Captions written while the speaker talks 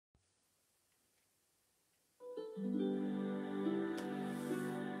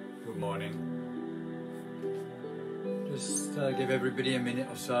morning. Just give everybody a minute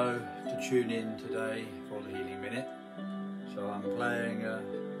or so to tune in today for the Healing Minute. So I'm playing a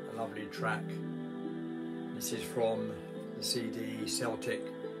lovely track. This is from the CD Celtic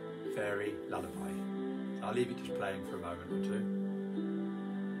Fairy Lullaby. So I'll leave it just playing for a moment or two.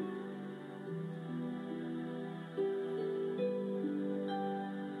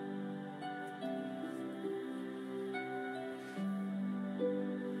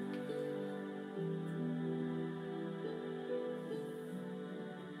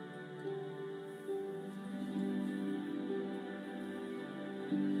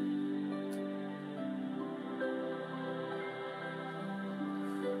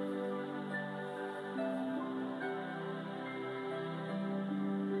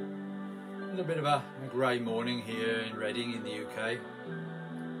 A little bit of a grey morning here in Reading in the UK,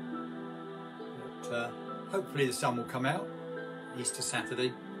 but hopefully the sun will come out. Easter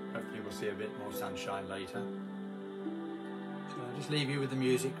Saturday, hopefully we'll see a bit more sunshine later. So I'll just leave you with the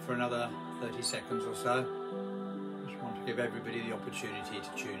music for another 30 seconds or so. Just want to give everybody the opportunity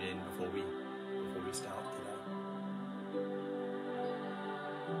to tune in before we start today.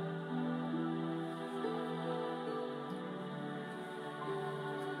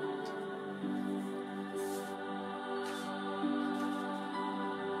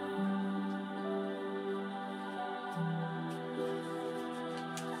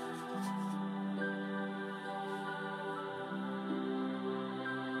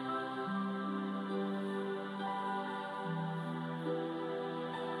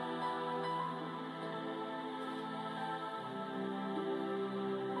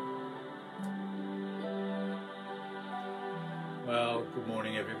 Well, good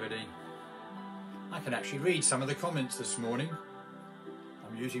morning everybody. I can actually read some of the comments this morning.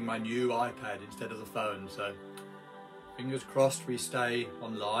 I'm using my new iPad instead of the phone, so fingers crossed we stay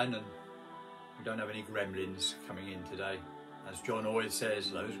online and we don't have any gremlins coming in today. As John always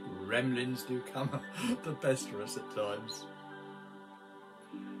says, those gremlins do come the best for us at times.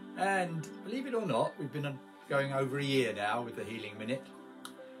 And believe it or not, we've been going over a year now with the Healing Minute,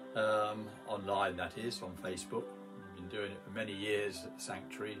 online that is, on Facebook. Doing it for many years at the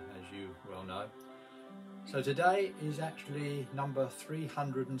Sanctuary, as you well know. So today is actually number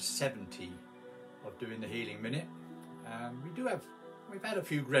 370 of doing the Healing Minute. We've had a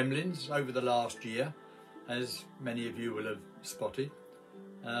few gremlins over the last year, as many of you will have spotted,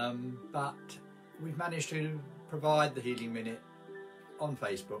 but we've managed to provide the Healing Minute on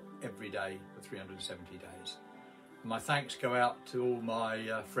Facebook every day for 370 days. My thanks go out to all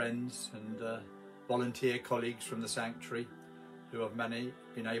my friends and volunteer colleagues from the Sanctuary who have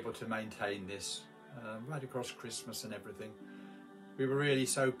been able to maintain this right across Christmas and everything. We were really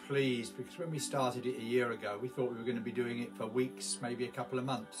so pleased because when we started it a year ago, we thought we were going to be doing it for weeks, maybe a couple of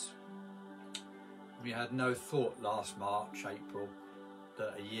months. We had no thought last March, April,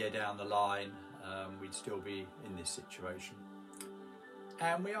 that a year down the line we'd still be in this situation.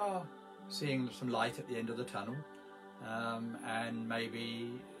 And we are seeing some light at the end of the tunnel, and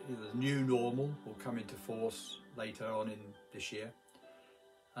maybe the new normal will come into force later on in this year.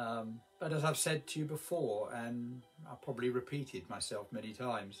 But as I've said to you before, and I've probably repeated myself many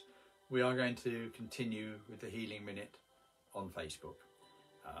times, we are going to continue with the Healing Minute on Facebook.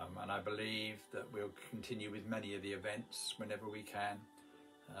 And I believe that we'll continue with many of the events whenever we can,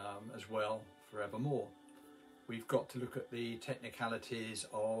 as well, forevermore. We've got to look at the technicalities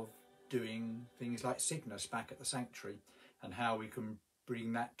of doing things like Cygnus back at the Sanctuary and how we can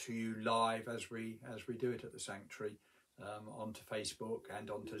bring that to you live as we do it at the Sanctuary, onto Facebook and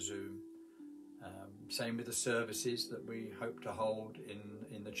onto Zoom. Same with the services that we hope to hold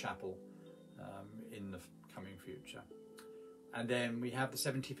in the chapel in the coming future. And then we have the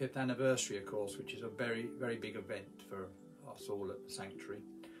 75th anniversary, of course, which is a very, very big event for us all at the Sanctuary.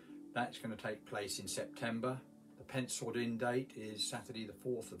 That's going to take place in September. The penciled in date is Saturday the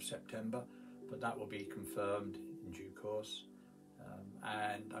 4th of September, but that will be confirmed in due course.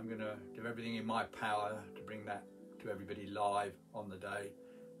 And I'm going to do everything in my power to bring that to everybody live on the day,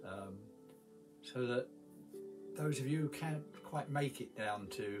 so that those of you who can't quite make it down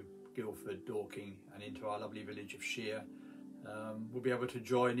to Guildford, Dorking and into our lovely village of Shear will be able to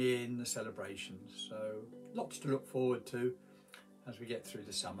join in the celebrations. So lots to look forward to as we get through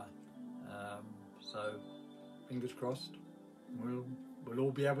the summer. So fingers crossed we'll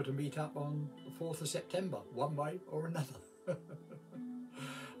all be able to meet up on the 4th of September, one way or another.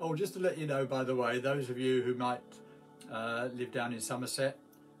 Oh, just to let you know, by the way, those of you who might live down in Somerset,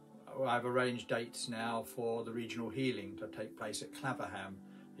 I've arranged dates now for the regional healing to take place at Claverham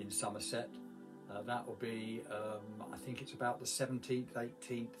in Somerset. That will be, I think it's about the 17th,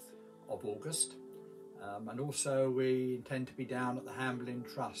 18th of August. And also we intend to be down at the Hamblin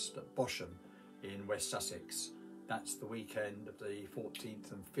Trust at Bosham in West Sussex. That's the weekend of the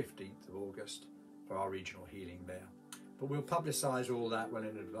 14th and 15th of August for our regional healing there. But we'll publicise all that well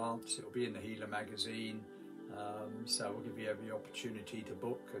in advance. It'll be in the Healer magazine, so we'll give you every opportunity to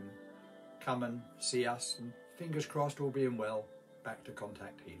book and come and see us, and fingers crossed, all being well, back to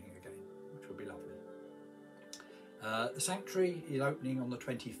contact healing again, which will be lovely. The sanctuary is opening on the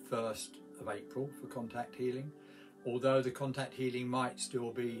 21st of April for contact healing, although the contact healing might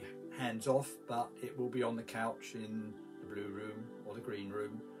still be hands off, but it will be on the couch in the blue room or the green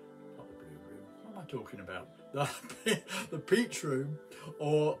room. Not the blue room, what am I talking about? The peach room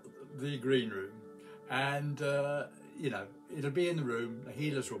or the green room. And you know, it'll be in the room, the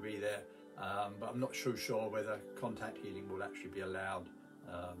healers will be there, but I'm not sure whether contact healing will actually be allowed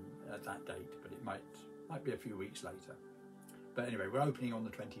at that date, but it might be a few weeks later. But anyway, we're opening on the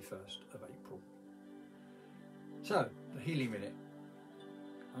 21st of April. So, the Healing Minute.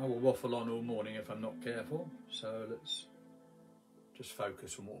 I will waffle on all morning if I'm not careful, so let's just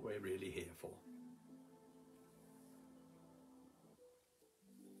focus on what we're really here for.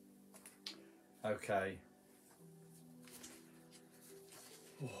 Okay.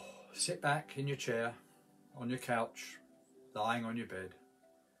 Sit back in your chair, on your couch, lying on your bed,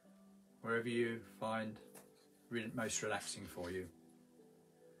 wherever you find most relaxing for you,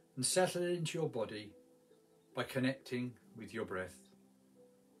 and settle into your body by connecting with your breath,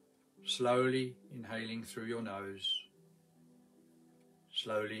 slowly inhaling through your nose,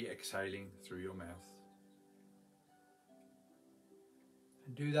 slowly exhaling through your mouth.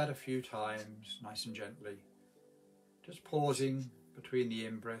 And do that a few times, nice and gently, just pausing between the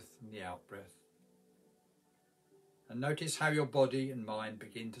in-breath and the out-breath. And notice how your body and mind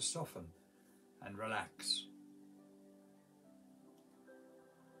begin to soften and relax.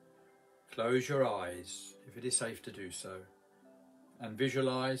 Close your eyes, if it is safe to do so, and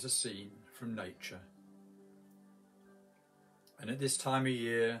visualise a scene from nature. And at this time of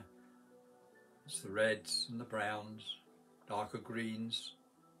year, it's the reds and the browns, darker greens,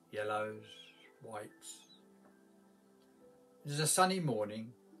 yellows, whites. It is a sunny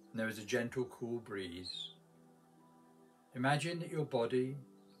morning and there is a gentle, cool breeze. Imagine that your body,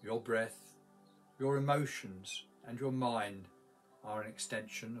 your breath, your emotions and your mind are an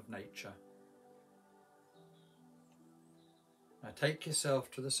extension of nature. Now take yourself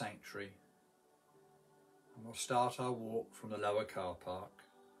to the sanctuary and we'll start our walk from the lower car park.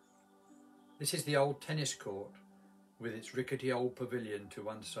 This is the old tennis court with its rickety old pavilion to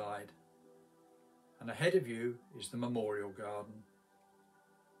one side, and ahead of you is the memorial garden.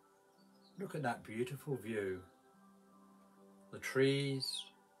 Look at that beautiful view. The trees,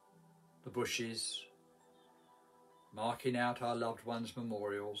 the bushes, marking out our loved ones'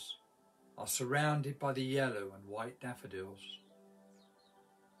 memorials, are surrounded by the yellow and white daffodils.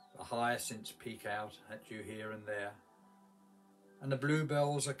 The hyacinths peek out at you here and there, and the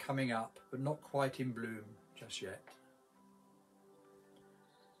bluebells are coming up, but not quite in bloom just yet.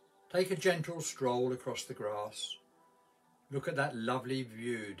 Take a gentle stroll across the grass. Look at that lovely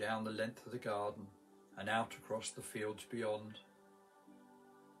view down the length of the garden and out across the fields beyond.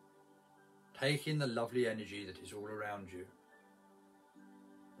 Take in the lovely energy that is all around you.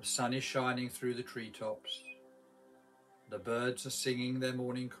 The sun is shining through the treetops. The birds are singing their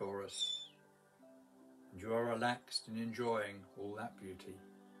morning chorus. And you are relaxed and enjoying all that beauty.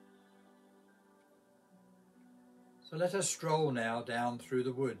 So let us stroll now down through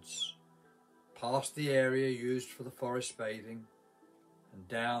the woods, past the area used for the forest bathing, and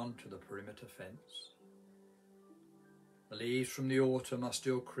down to the perimeter fence. The leaves from the autumn are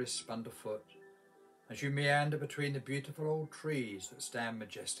still crisp underfoot as you meander between the beautiful old trees that stand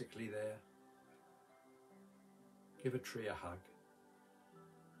majestically there. Give a tree a hug.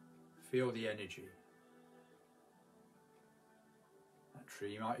 Feel the energy. That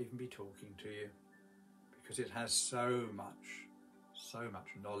tree might even be talking to you, because it has so much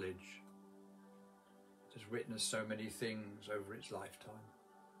knowledge. It has witnessed so many things over its lifetime.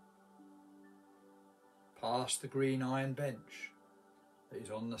 Past the green iron bench that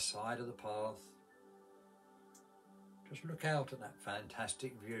is on the side of the path, just look out at that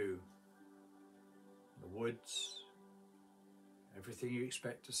fantastic view. The woods, everything you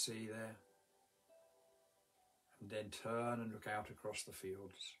expect to see there, and then turn and look out across the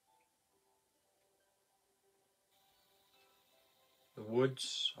fields. The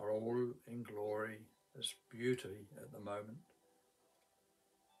woods are all in glory, there's beauty at the moment,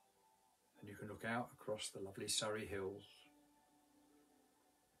 and you can look out across the lovely Surrey Hills.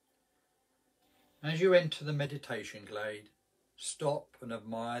 As you enter the meditation glade, Stop and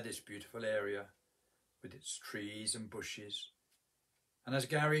admire this beautiful area with its trees and bushes. And as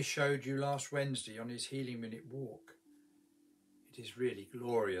Gary showed you last Wednesday on his Healing Minute walk, it is really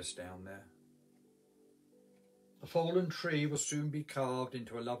glorious down there. The fallen tree will soon be carved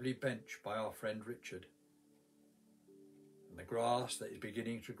into a lovely bench by our friend Richard. And the grass that is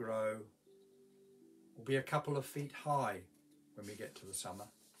beginning to grow will be a couple of feet high when we get to the summer.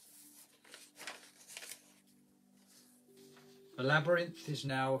 The labyrinth is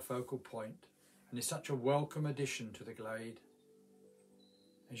now a focal point and is such a welcome addition to the glade.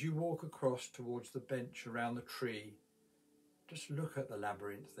 As you walk across towards the bench around the tree, just look at the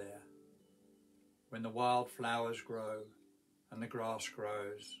labyrinth there. When the wild flowers grow and the grass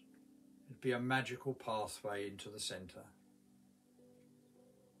grows, it'd be a magical pathway into the centre.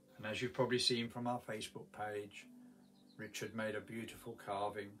 And as you've probably seen from our Facebook page, Richard made a beautiful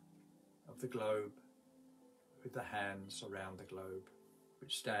carving of the globe with the hands around the globe,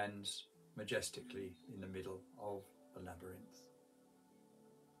 which stands majestically in the middle of the labyrinth.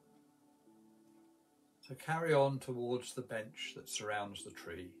 So carry on towards the bench that surrounds the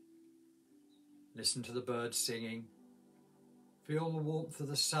tree. Listen to the birds singing, feel the warmth of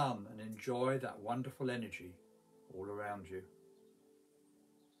the sun and enjoy that wonderful energy all around you.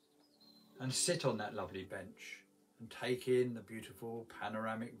 And sit on that lovely bench and take in the beautiful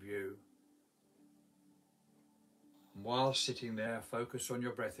panoramic view. And while sitting there, focus on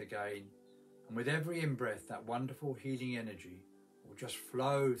your breath again, and with every in-breath, that wonderful healing energy will just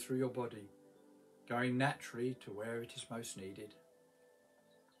flow through your body, going naturally to where it is most needed.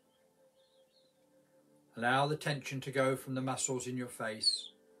 Allow the tension to go from the muscles in your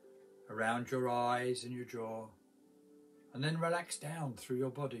face, around your eyes and your jaw, and then relax down through your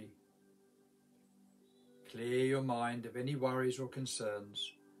body. Clear your mind of any worries or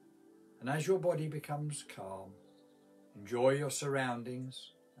concerns, and as your body becomes calm, enjoy your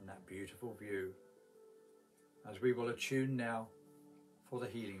surroundings and that beautiful view, as we will attune now for the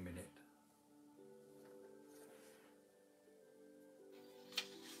Healing Minute.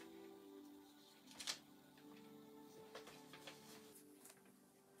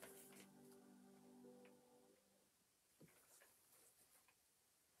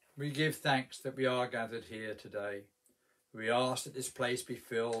 We give thanks that we are gathered here today. We ask that this place be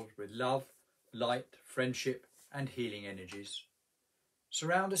filled with love, light, friendship and healing energies.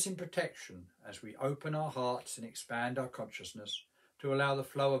 Surround us in protection as we open our hearts and expand our consciousness to allow the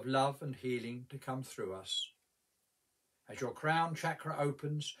flow of love and healing to come through us. As your crown chakra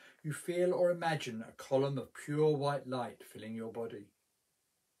opens, you feel or imagine a column of pure white light filling your body.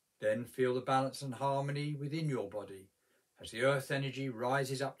 Then feel the balance and harmony within your body as the earth energy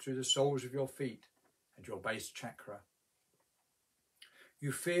rises up through the soles of your feet and your base chakra.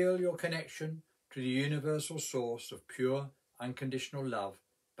 You feel your connection to the universal source of pure, unconditional love,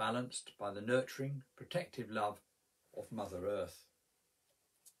 balanced by the nurturing, protective love of Mother Earth.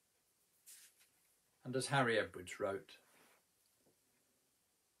 And as Harry Edwards wrote,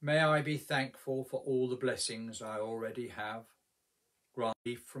 "May I be thankful for all the blessings I already have. Grant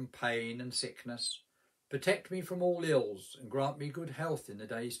me from pain and sickness. Protect me from all ills and grant me good health in the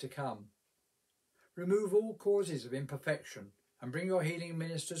days to come. Remove all causes of imperfection and bring your healing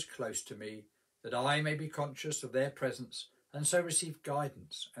ministers close to me, that I may be conscious of their presence and so receive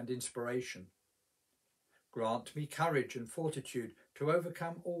guidance and inspiration. Grant me courage and fortitude to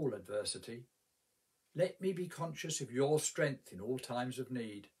overcome all adversity. Let me be conscious of your strength in all times of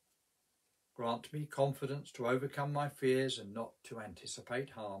need. Grant me confidence to overcome my fears and not to anticipate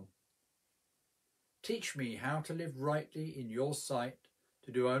harm. Teach me how to live rightly in your sight,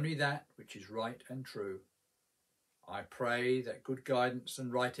 to do only that which is right and true. I pray that good guidance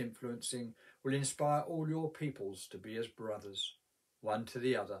and right influencing will inspire all your peoples to be as brothers, one to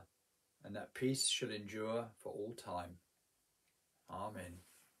the other, and that peace shall endure for all time. Amen."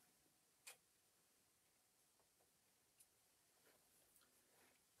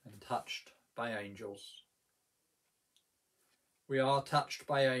 And touched by angels. We are touched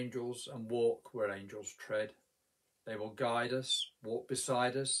by angels and walk where angels tread. They will guide us, walk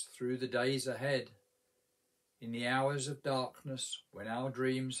beside us through the days ahead. In the hours of darkness, when our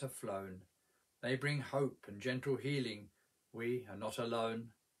dreams have flown, they bring hope and gentle healing. We are not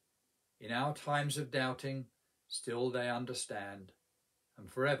alone. In our times of doubting, still they understand,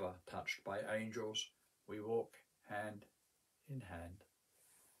 and forever touched by angels, we walk hand in hand.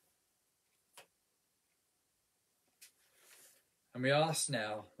 And we ask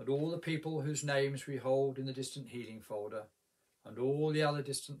now that all the people whose names we hold in the Distant Healing folder and all the other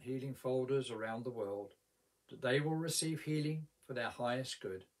Distant Healing folders around the world, that they will receive healing for their highest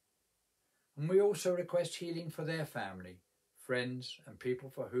good. And we also request healing for their family, friends and people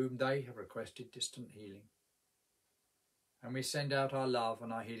for whom they have requested distant healing. And we send out our love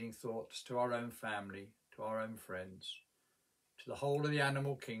and our healing thoughts to our own family, to our own friends, to the whole of the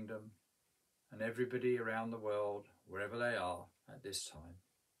animal kingdom and everybody around the world, wherever they are at this time.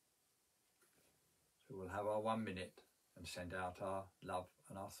 So we'll have our 1 minute and send out our love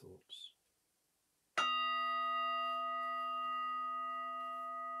and our thoughts.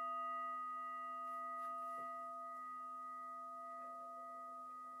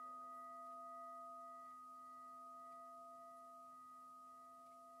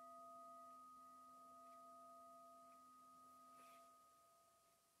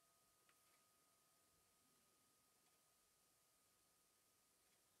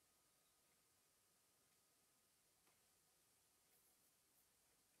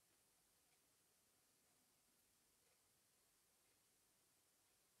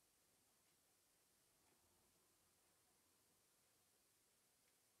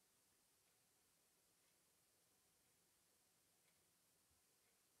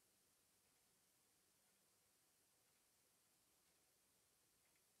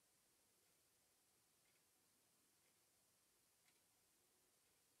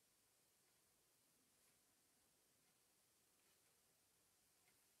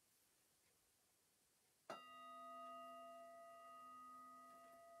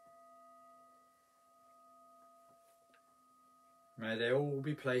 May they all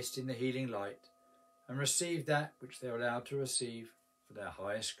be placed in the healing light and receive that which they are allowed to receive for their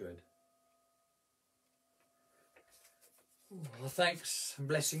highest good. Well, thanks and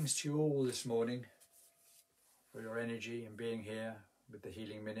blessings to you all this morning for your energy and being here with the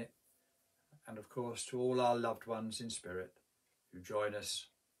Healing Minute, and of course to all our loved ones in spirit who join us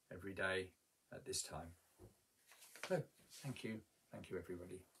every day at this time. So, thank you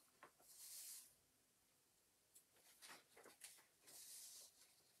everybody.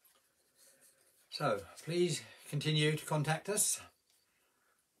 So, please continue to contact us.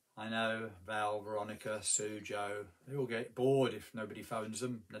 I know Val, Veronica, Sue, Joe, they all get bored if nobody phones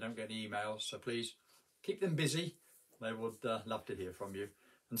them. They don't get any emails, so please keep them busy. They would love to hear from you,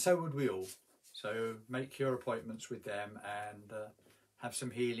 and so would we all. So make your appointments with them and have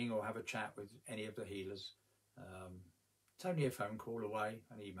some healing or have a chat with any of the healers. It's only a phone call away,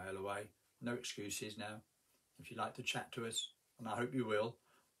 an email away. No excuses now. If you'd like to chat to us, and I hope you will,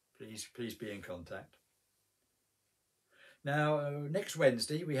 please be in contact. Now, next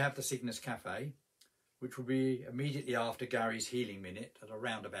Wednesday we have the Cygnus Cafe, which will be immediately after Gary's Healing Minute at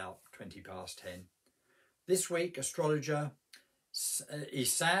around about 10:20. This week, astrologer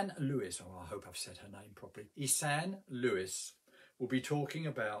Isan Lewis, I hope I've said her name properly, Isan Lewis will be talking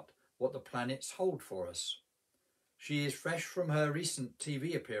about what the planets hold for us. She is fresh from her recent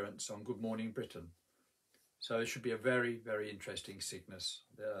TV appearance on Good Morning Britain. So it should be a very, very interesting Cygnus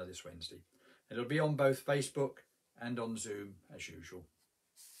this Wednesday. It'll be on both Facebook and on Zoom as usual.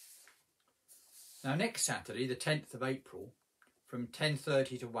 Now next Saturday, the 10th of April, from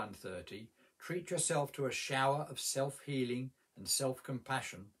 10:30 to 1:30, treat yourself to a shower of self-healing and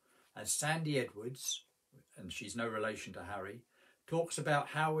self-compassion as Sandy Edwards, and she's no relation to Harry, talks about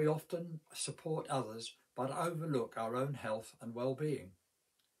how we often support others but overlook our own health and well-being.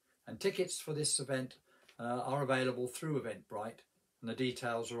 And tickets for this event are available through Eventbrite, and the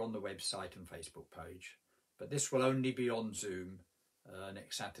details are on the website and Facebook page. But this will only be on Zoom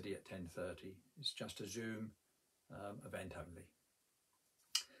next Saturday at 10:30. It's just a Zoom event only.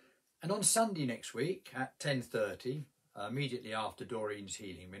 And on Sunday next week at 10:30, immediately after Doreen's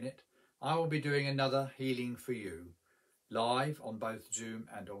Healing Minute, I will be doing another Healing for You, live on both Zoom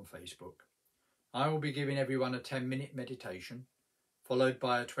and on Facebook. I will be giving everyone a 10-minute meditation, followed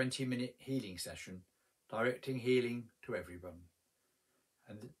by a 20-minute healing session, directing healing to everyone.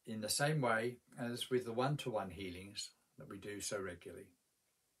 And in the same way as with the one-to-one healings that we do so regularly.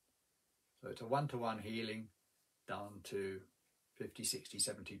 So it's a one-to-one healing done to 50, 60,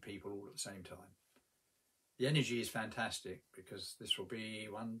 70 people all at the same time. The energy is fantastic because this will be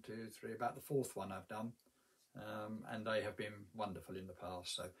 1, 2, 3, about the 4th one I've done. And they have been wonderful in the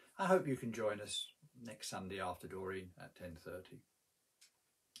past. So I hope you can join us next Sunday after Doreen at 10:30.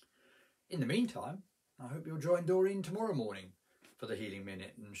 In the meantime, I hope you'll join Doreen tomorrow morning for the Healing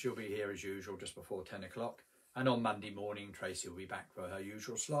Minute, and she'll be here as usual just before 10 o'clock. And on Monday morning, Tracy will be back for her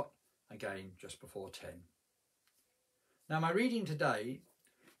usual slot, again just before 10. Now, my reading today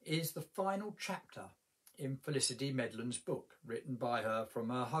is the final chapter in Felicity Medland's book, written by her from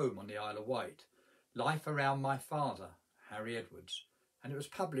her home on the Isle of Wight, Life Around My Father, Harry Edwards, and it was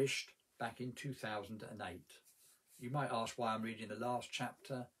published back in 2008. You might ask why I'm reading the last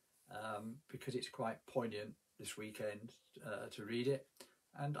chapter, because it's quite poignant, this weekend to read it,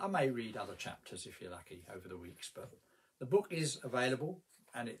 and I may read other chapters if you're lucky over the weeks. But the book is available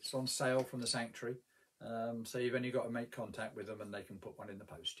and it's on sale from the Sanctuary, so you've only got to make contact with them and they can put one in the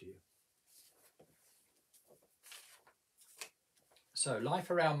post to you. So, Life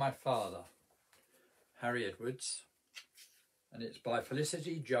Around My Father, Harry Edwards, and it's by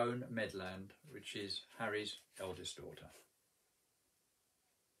Felicity Joan Medland, which is Harry's eldest daughter.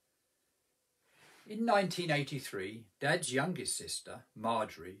 In 1983, Dad's youngest sister,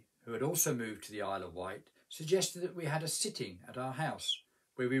 Marjorie, who had also moved to the Isle of Wight, suggested that we had a sitting at our house,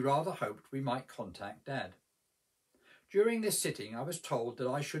 where we rather hoped we might contact Dad. During this sitting, I was told that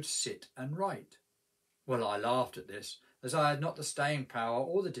I should sit and write. Well, I laughed at this, as I had not the staying power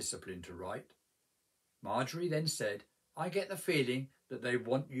or the discipline to write. Marjorie then said, "I get the feeling that they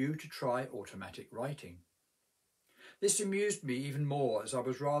want you to try automatic writing." This amused me even more, as I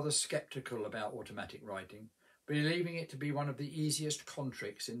was rather sceptical about automatic writing, believing it to be one of the easiest con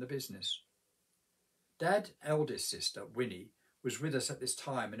tricks in the business. Dad's eldest sister, Winnie, was with us at this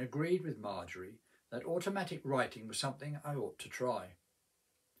time and agreed with Marjorie that automatic writing was something I ought to try.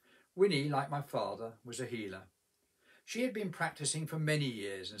 Winnie, like my father, was a healer. She had been practising for many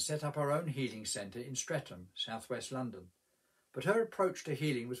years and set up her own healing centre in Streatham, southwest London, but her approach to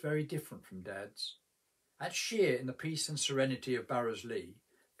healing was very different from Dad's. At Sheer, in the peace and serenity of Burroughs-Lee,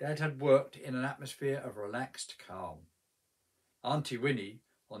 Dad had worked in an atmosphere of relaxed calm. Auntie Winnie,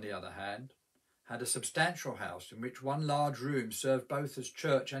 on the other hand, had a substantial house in which one large room served both as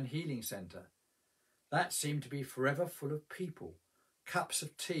church and healing centre. That seemed to be forever full of people, cups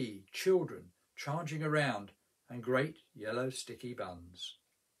of tea, children charging around, and great yellow sticky buns.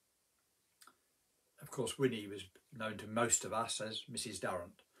 Of course, Winnie was known to most of us as Mrs.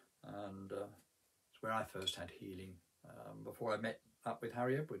 Durrant, and it's where I first had healing before I met up with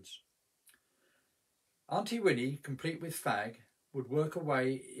Harry Edwards. Auntie Winnie, complete with fag, would work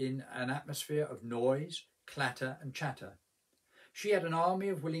away in an atmosphere of noise, clatter and chatter. She had an army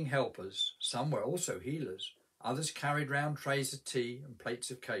of willing helpers. Some were also healers. Others carried round trays of tea and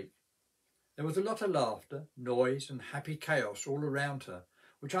plates of cake. There was a lot of laughter, noise and happy chaos all around her,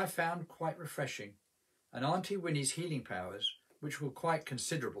 which I found quite refreshing, and Auntie Winnie's healing powers, which were quite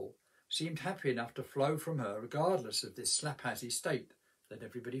considerable, seemed happy enough to flow from her regardless of this slap-happy state that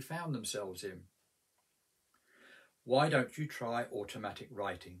everybody found themselves in. "Why don't you try automatic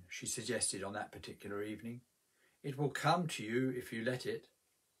writing?" she suggested on that particular evening. "It will come to you if you let it."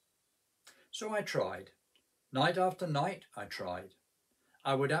 So I tried. Night after night I tried.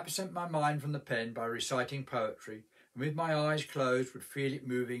 I would absent my mind from the pen by reciting poetry, and with my eyes closed would feel it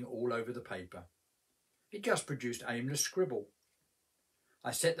moving all over the paper. It just produced aimless scribble. I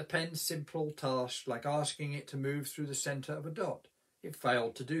set the pen's simple task like asking it to move through the centre of a dot. It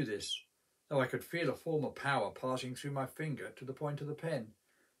failed to do this, though I could feel a form of power passing through my finger to the point of the pen,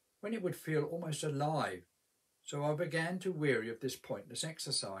 when it would feel almost alive, so I began to weary of this pointless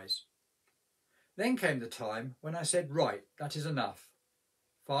exercise. Then came the time when I said, "Right, that is enough.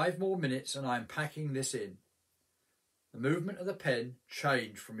 5 more minutes and I am packing this in." The movement of the pen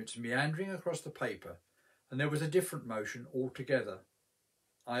changed from its meandering across the paper, and there was a different motion altogether.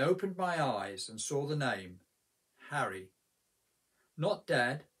 I opened my eyes and saw the name, Harry. Not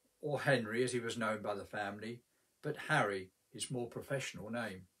Dad or Henry as he was known by the family, but Harry, his more professional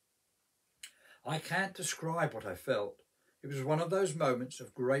name. I can't describe what I felt. It was one of those moments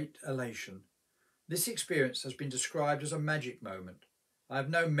of great elation. This experience has been described as a magic moment. I have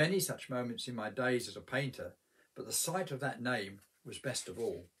known many such moments in my days as a painter, but the sight of that name was best of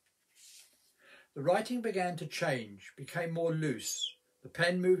all. The writing began to change, became more loose, the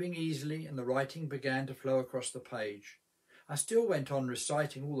pen moving easily, and the writing began to flow across the page. I still went on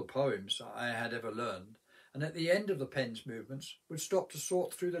reciting all the poems I had ever learned, and at the end of the pen's movements would stop to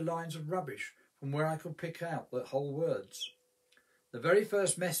sort through the lines of rubbish from where I could pick out the whole words. The very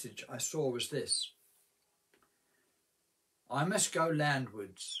first message I saw was this: "I must go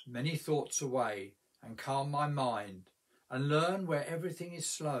landwards, many thoughts away, and calm my mind, and learn where everything is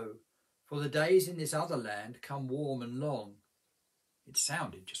slow, for the days in this other land come warm and long." It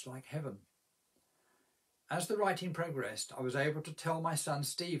sounded just like heaven. As the writing progressed, I was able to tell my son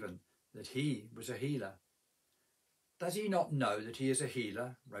Stephen that he was a healer. "Does he not know that he is a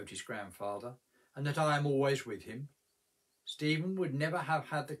healer?" wrote his grandfather, "and that I am always with him?" Stephen would never have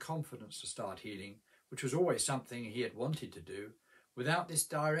had the confidence to start healing, which was always something he had wanted to do, without this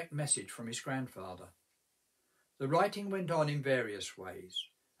direct message from his grandfather. The writing went on in various ways,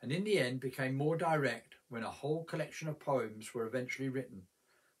 and in the end became more direct when a whole collection of poems were eventually written,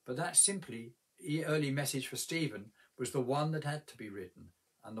 but that simply early message for Stephen was the one that had to be written,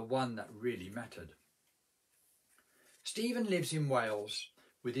 and the one that really mattered. Stephen lives in Wales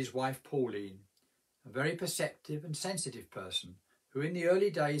with his wife Pauline, a very perceptive and sensitive person who in the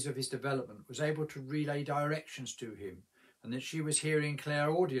early days of his development was able to relay directions to him and that she was hearing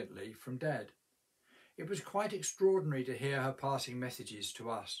clairaudiently from Dad. It was quite extraordinary to hear her passing messages to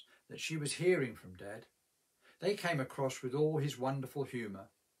us that she was hearing from Dad. They came across with all his wonderful humour.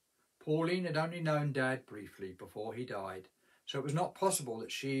 Pauline had only known Dad briefly before he died, so it was not possible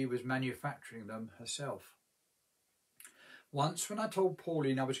that she was manufacturing them herself. Once when I told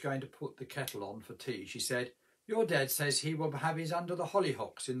Pauline I was going to put the kettle on for tea, she said, "Your Dad says he will have his under the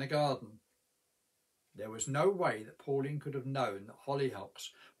hollyhocks in the garden." There was no way that Pauline could have known that hollyhocks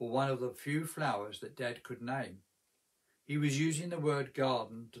were one of the few flowers that Dad could name. He was using the word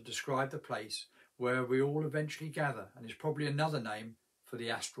garden to describe the place where we all eventually gather, and is probably another name for the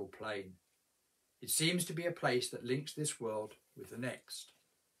astral plane. It seems to be a place that links this world with the next.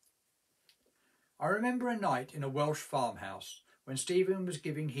 I remember a night in a Welsh farmhouse when Stephen was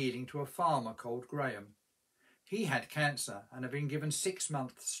giving healing to a farmer called Graham. He had cancer and had been given 6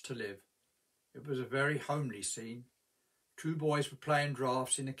 months to live. It was a very homely scene. 2 boys were playing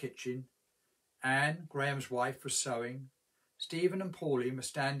draughts in the kitchen. Anne, Graham's wife, was sewing. Stephen and Pauline were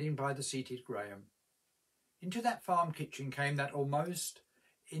standing by the seated Graham. Into that farm kitchen came that almost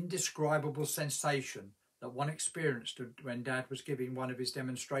indescribable sensation that one experienced when Dad was giving one of his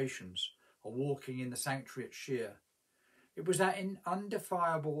demonstrations, or walking in the sanctuary at Sheer. It was that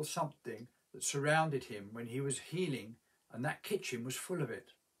undefinable something that surrounded him when he was healing, and that kitchen was full of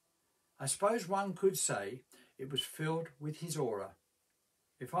it. I suppose one could say it was filled with his aura.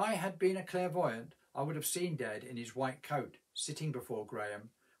 If I had been a clairvoyant, I would have seen Dad in his white coat, sitting before Graham,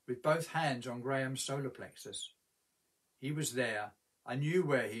 with both hands on Graham's solar plexus. He was there. I knew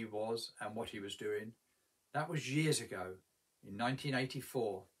where he was and what he was doing. That was years ago, in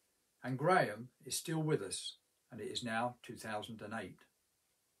 1984. And Graham is still with us, and it is now 2008.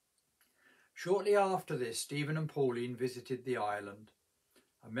 Shortly after this, Stephen and Pauline visited the island.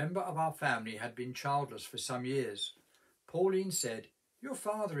 A member of our family had been childless for some years. Pauline said, "Your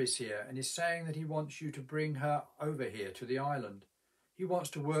father is here and is saying that he wants you to bring her over here to the island. He wants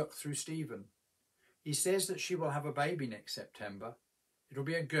to work through Stephen. He says that she will have a baby next September. It'll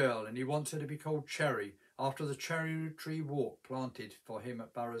be a girl, and he wants her to be called Cherry, after the cherry tree walk planted for him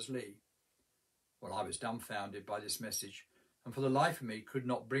at Burroughs-Lee." Well, I was dumbfounded by this message, and for the life of me could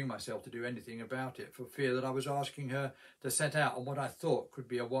not bring myself to do anything about it, for fear that I was asking her to set out on what I thought could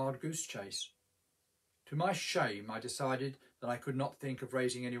be a wild goose chase. To my shame, I decided that I could not think of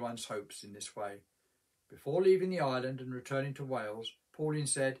raising anyone's hopes in this way. Before leaving the island and returning to Wales, Pauline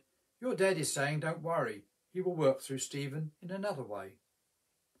said, "Your Dad is saying don't worry, he will work through Stephen in another way."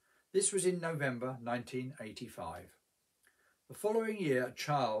 This was in November 1985. The following year,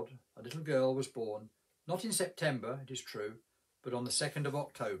 a little girl, was born, not in September, it is true, but on the 2nd of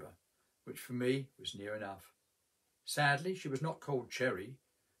October, which for me was near enough. Sadly, she was not called Cherry,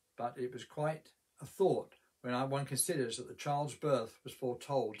 but it was quite a thought when one considers that the child's birth was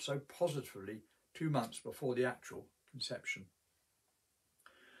foretold so positively 2 months before the actual conception.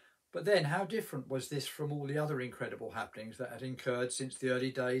 But then, how different was this from all the other incredible happenings that had occurred since the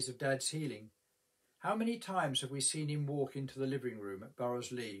early days of Dad's healing? How many times have we seen him walk into the living room at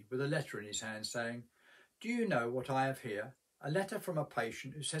Burroughs-Lee with a letter in his hand saying, "Do you know what I have here? A letter from a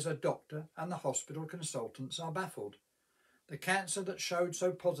patient who says a doctor and the hospital consultants are baffled. The cancer that showed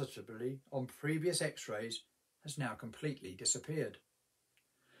so positively on previous x-rays has now completely disappeared."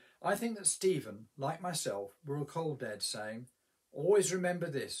 I think that Stephen, like myself, will recall Dad saying, "Always remember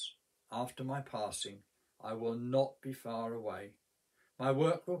this, after my passing, I will not be far away. My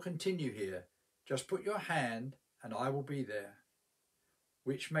work will continue here. Just put your hand and I will be there,"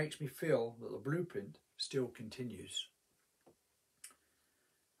 which makes me feel that the blueprint still continues.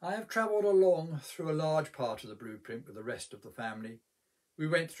 I have travelled along through a large part of the blueprint with the rest of the family. We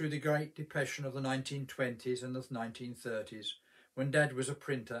went through the Great Depression of the 1920s and the 1930s, when Dad was a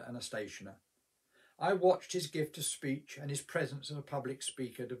printer and a stationer. I watched his gift of speech and his presence as a public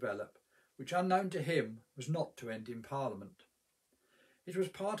speaker develop, which, unknown to him, was not to end in Parliament. It was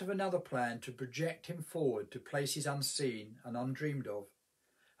part of another plan to project him forward to places unseen and undreamed of,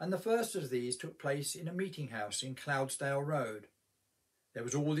 and the first of these took place in a meeting house in Cloudsdale Road. There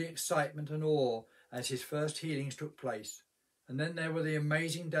was all the excitement and awe as his first healings took place, and then there were the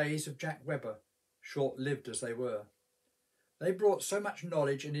amazing days of Jack Webber, short-lived as they were. They brought so much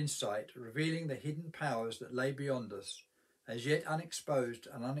knowledge and insight, revealing the hidden powers that lay beyond us, as yet unexposed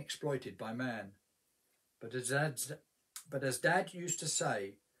and unexploited by man. But as Dad used to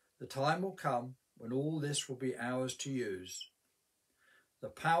say, the time will come when all this will be ours to use. The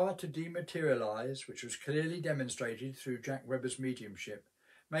power to dematerialise, which was clearly demonstrated through Jack Webber's mediumship,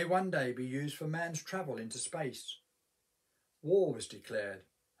 may one day be used for man's travel into space. War was declared,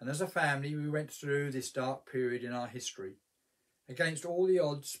 and as a family we went through this dark period in our history. Against all the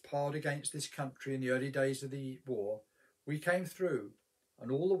odds piled against this country in the early days of the war, we came through,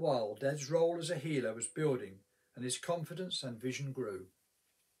 and all the while Dad's role as a healer was building, and his confidence and vision grew.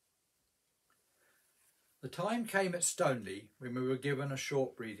 The time came at Stoneleigh when we were given a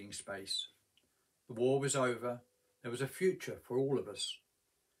short breathing space. The war was over. There was a future for all of us.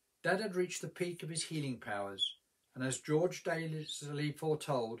 Dad had reached the peak of his healing powers, and as George Daisley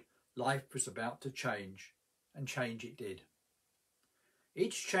foretold, life was about to change, and change it did.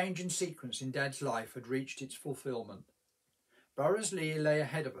 Each change and sequence in Dad's life had reached its fulfilment. Burroughs-Lee lay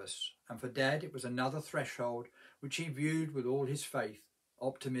ahead of us, and for Dad it was another threshold which he viewed with all his faith,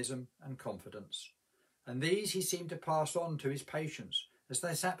 optimism and confidence. And these he seemed to pass on to his patients as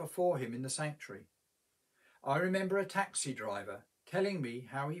they sat before him in the sanctuary. I remember a taxi driver telling me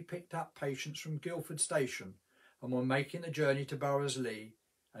how he picked up patients from Guildford Station and were making the journey to Burroughs-Lee,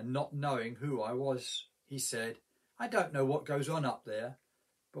 and not knowing who I was, he said, "I don't know what goes on up there,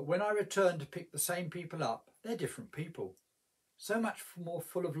 but when I return to pick the same people up, they're different people. So much more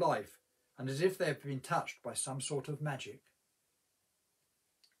full of life, and as if they've been touched by some sort of magic."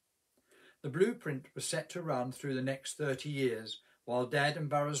 The blueprint was set to run through the next 30 years, while Dad and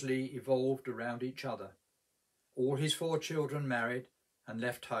Burroughs-Lee evolved around each other. All his 4 children married and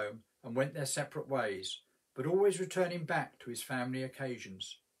left home and went their separate ways, but always returning back to his family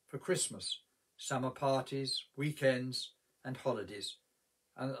occasions, for Christmas, summer parties, weekends and holidays.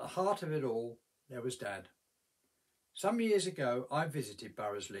 And at the heart of it all, there was Dad. Some years ago, I visited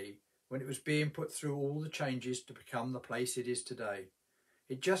Burroughs-Lee when it was being put through all the changes to become the place it is today.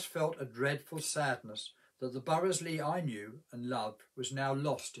 It just felt a dreadful sadness that the Burroughs-Lee I knew and loved was now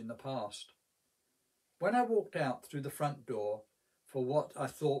lost in the past. When I walked out through the front door for what I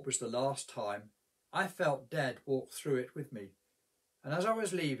thought was the last time, I felt Dad walk through it with me. And as I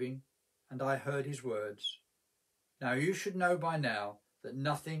was leaving, and I heard his words, "Now you should know by now that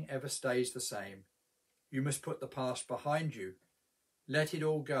nothing ever stays the same. You must put the past behind you. Let it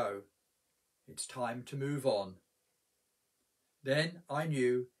all go. It's time to move on." Then I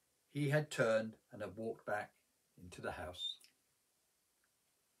knew he had turned and had walked back into the house.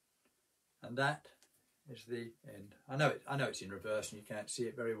 And that is the end. I know it's in reverse and you can't see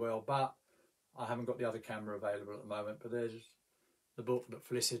it very well, but I haven't got the other camera available at the moment. But there's the book that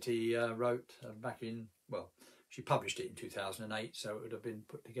Felicity wrote back in, well, she published it in 2008, so it would have been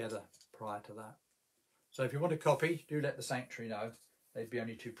put together prior to that. So if you want a copy, do let the Sanctuary know. They'd be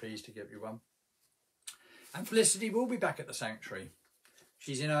only too pleased to give you one. And Felicity will be back at the Sanctuary.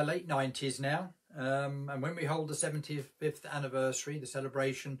 She's in her late 90s now, and when we hold the 75th anniversary, the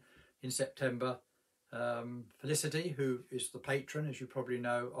celebration in September, Felicity, who is the patron, as you probably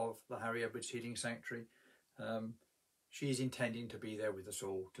know, of the Harry Edwards Healing Sanctuary, she's intending to be there with us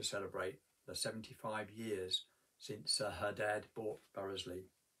all to celebrate the 75 years since her dad bought Burroughs-Lee.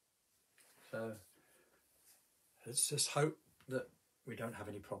 So let's just hope that we don't have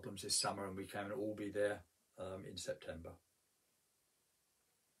any problems this summer and we can all be there in September.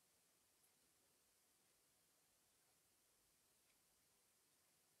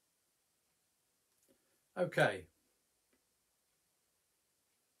 Okay.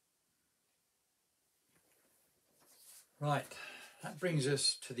 Right, that brings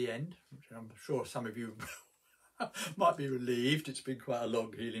us to the end, which I'm sure some of you might be relieved. It's been quite a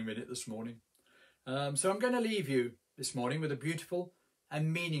long healing minute this morning. So I'm going to leave you this morning with a beautiful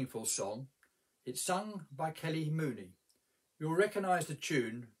and meaningful song. It's sung by Kelly Mooney. You'll recognise the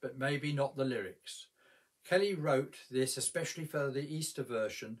tune, but maybe not the lyrics. Kelly wrote this especially for the Easter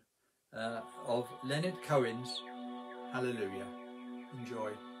version of Leonard Cohen's Hallelujah.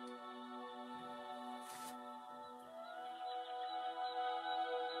 Enjoy.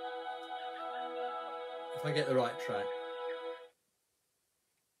 If I get the right track.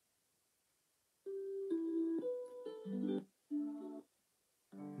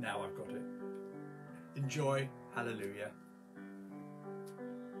 Now I've got it. Enjoy Hallelujah.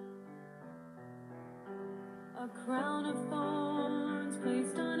 A crown of thorns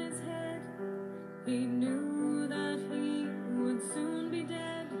placed on his head. He knew that he would soon be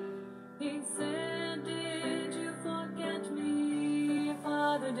dead. He said, "Did you forget me,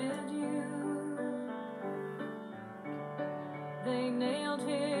 Father, did you?" They nailed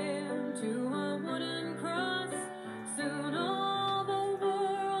him to a wooden cross. Soon all the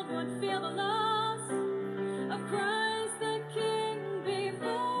world would feel the loss of Christ the King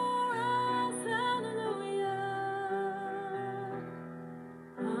before us. Hallelujah.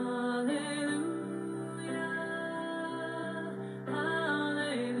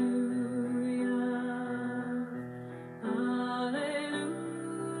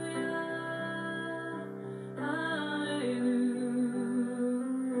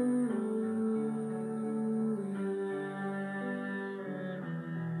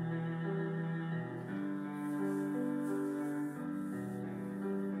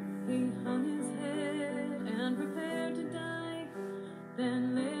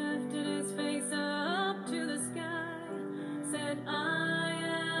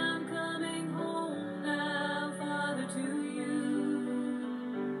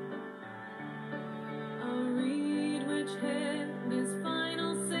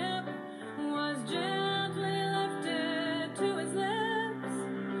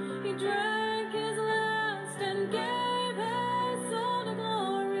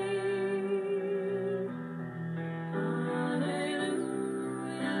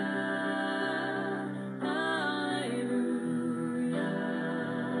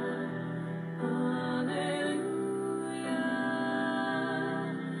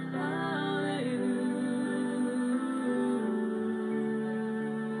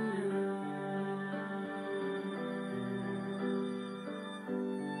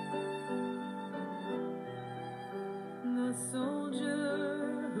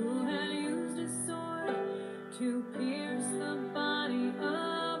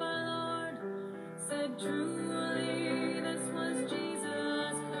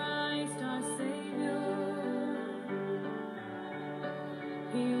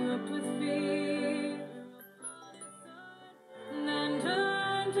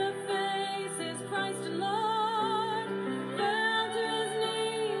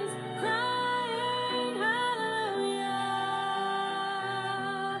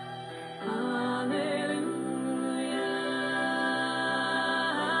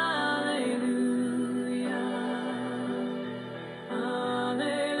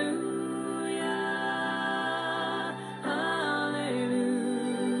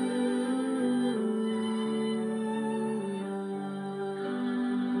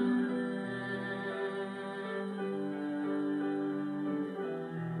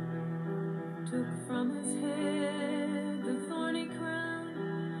 took from his head the thorny crown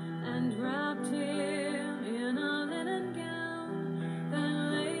and wrapped him in a linen gown,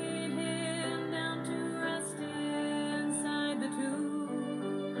 then laid him down to rest inside the tomb.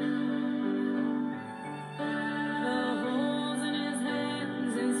 The holes in his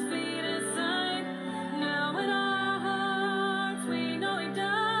hands, his feet, his side, now in our hearts we know he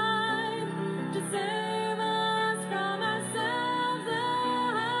died to save us from ourselves.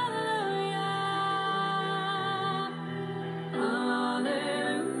 Hallelujah,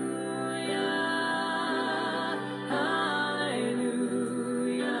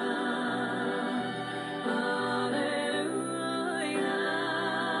 hallelujah, hallelujah,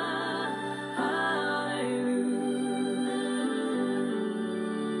 hallelujah.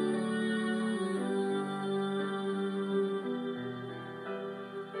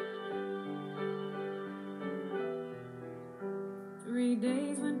 3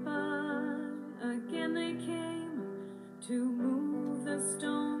 days went by, again they came to move the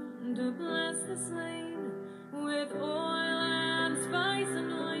stone, to bless the slain with oil and spice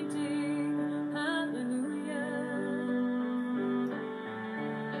anointing. Hallelujah.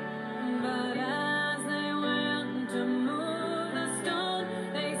 But as they went to move the stone,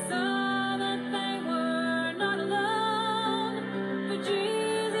 they saw that they were not alone, for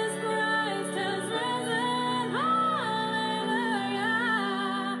Jesus Christ has risen. Hallelujah,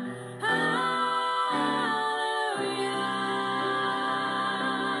 hallelujah,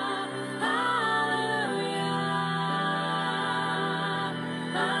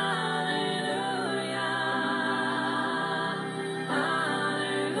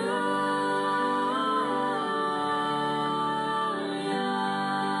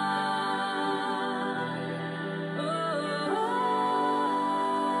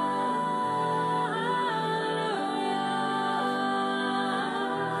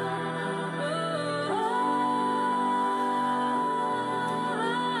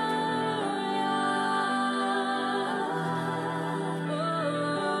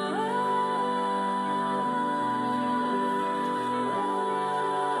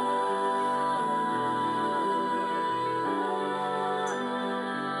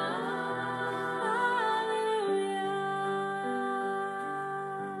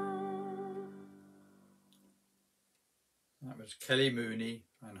 That was Kelly Mooney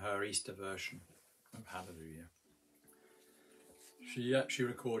and her Easter version of Hallelujah. She actually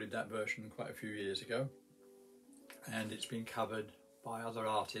recorded that version quite a few years ago, and it's been covered by other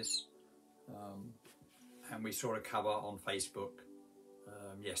artists, and we saw a cover on Facebook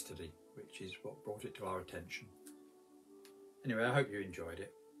yesterday, which is what brought it to our attention. Anyway, I hope you enjoyed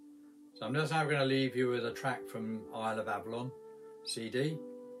it. So I'm just now going to leave you with a track from Isle of Avalon CD,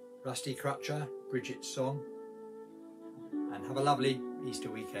 Rusty Crutcher, Bridget's Song, and have a lovely Easter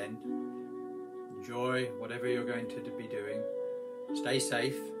weekend. Enjoy whatever you're going to be doing. Stay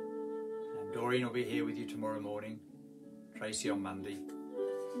safe, and Doreen will be here with you tomorrow morning, Tracy on Monday,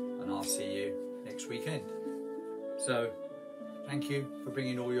 and I'll see you next weekend. So thank you for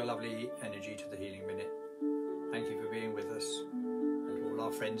bringing all your lovely energy to the Healing Minute. Thank you for being with us, and to all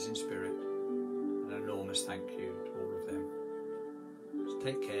our friends in spirit. An enormous thank you to all of them. So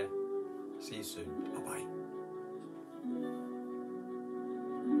take care. See you soon. Bye-bye.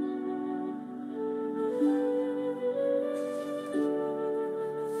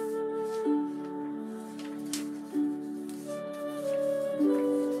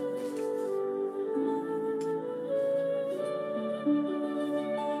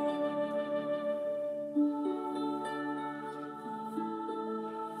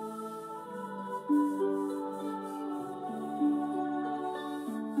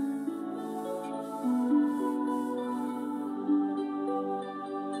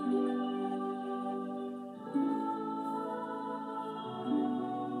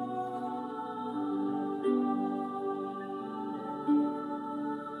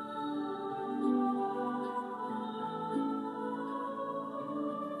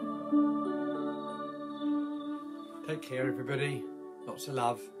 Take care, everybody. Lots of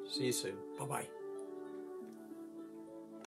love. See you soon. Bye-bye.